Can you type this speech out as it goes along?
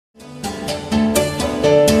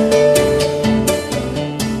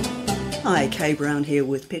Kay Brown here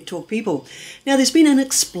with Pet Talk People. Now, there's been an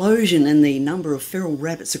explosion in the number of feral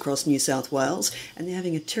rabbits across New South Wales, and they're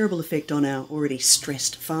having a terrible effect on our already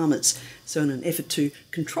stressed farmers. So in an effort to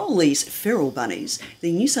control these feral bunnies,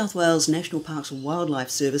 the New South Wales National Parks and Wildlife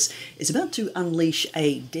Service is about to unleash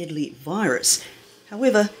a deadly virus.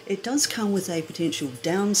 However, it does come with a potential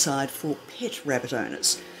downside for pet rabbit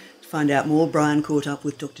owners. To find out more, Brian caught up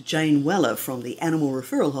with Dr. Jayne from the Animal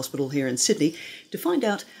Referral Hospital here in Sydney to find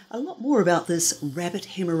out a lot more about this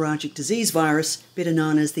Rabbit Hemorrhagic Disease Virus, better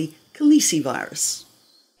known as the Calicivirus.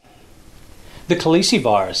 The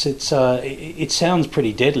Calicivirus, it sounds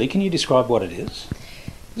pretty deadly. Can you describe what it is?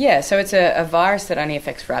 Yeah, so it's a virus that only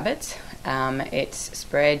affects rabbits. It's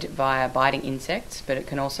spread via biting insects, but it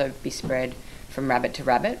can also be spread from rabbit to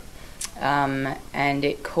rabbit. And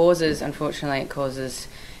it causes, unfortunately,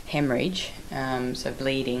 hemorrhage, so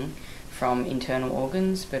bleeding from internal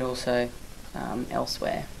organs, but also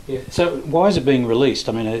elsewhere. Yeah. So why is it being released?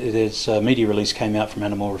 I mean, there's a media release came out from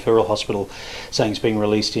Animal Referral Hospital saying it's being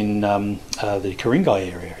released in the Ku-ring-gai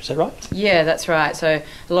area. Is that right? Yeah, that's right. So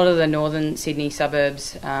a lot of the northern Sydney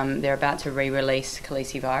suburbs, they're about to re-release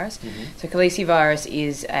Calicivirus. Mm-hmm. So Calicivirus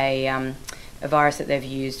is a virus that they've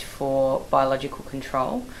used for biological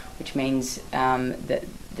control, which means that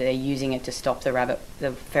they're using it to stop the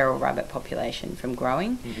feral rabbit population from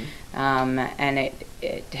growing. Mm-hmm. And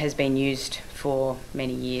it has been used for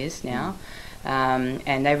many years now.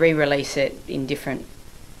 And they re-release it in different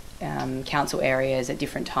council areas at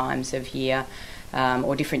different times of year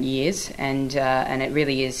or different years, and it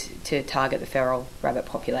really is to target the feral rabbit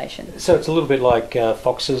population. So it's a little bit like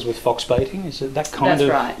foxes with fox baiting. Is it that kind That's of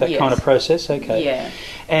right, that yes. kind of process? Okay. Yeah.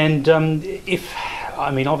 And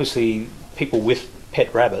obviously people with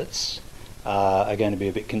pet rabbits are going to be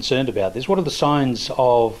a bit concerned about this. What are the signs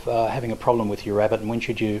of having a problem with your rabbit, and when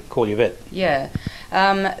should you call your vet? Yeah,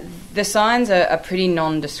 the signs are pretty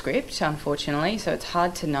nondescript, unfortunately, so it's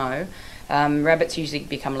hard to know. Rabbits usually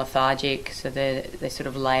become lethargic, so they sort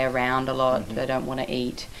of lay around a lot. Mm-hmm. They don't want to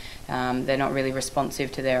eat. They're not really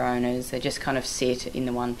responsive to their owners. They just kind of sit in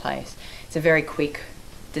the one place. It's a very quick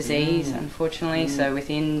disease, unfortunately, so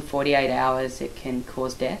within 48 hours it can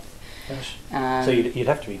cause death. So you'd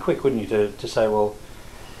have to be quick, wouldn't you, to say, well,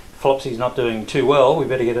 Flopsy's not doing too well, we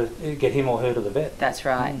better get him or her to the vet. That's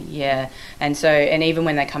right, yeah. And even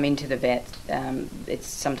when they come into the vet, it's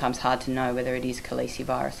sometimes hard to know whether it is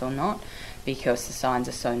Calicivirus or not, because the signs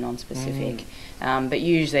are so non-specific. But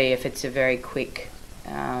usually if it's a very quick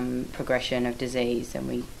progression of disease, then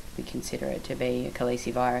we consider it to be a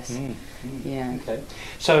Calicivirus. Yeah. Okay.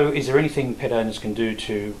 So is there anything pet owners can do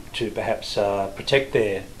to perhaps protect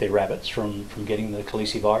their rabbits from getting the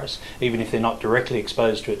Calicivirus, even if they're not directly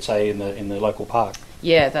exposed to it, say in the local park?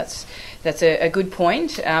 Yeah, that's a good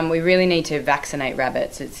point. We really need to vaccinate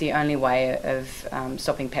rabbits. It's the only way of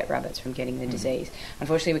stopping pet rabbits from getting the disease.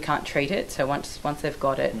 Unfortunately, we can't treat it, so once they've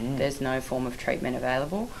got it, there's no form of treatment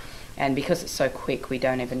available. And because it's so quick, we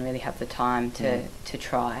don't even really have the time to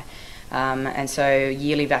try. And so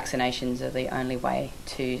yearly vaccinations are the only way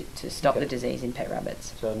to stop the disease in pet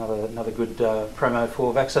rabbits. So another good promo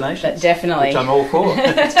for vaccinations. Definitely. Which I'm all for.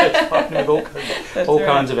 It's fine with all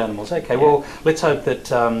kinds of animals. Okay, well, let's hope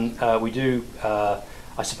that we do,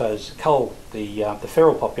 I suppose, cull the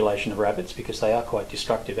feral population of rabbits, because they are quite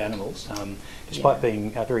destructive animals, despite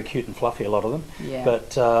being very cute and fluffy, a lot of them. Yeah.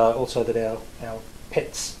 But also that our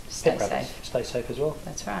pets, pet rabbits, stay safe as well.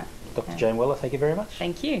 That's right. Dr. Jayne, thank you very much.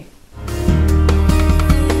 Thank you.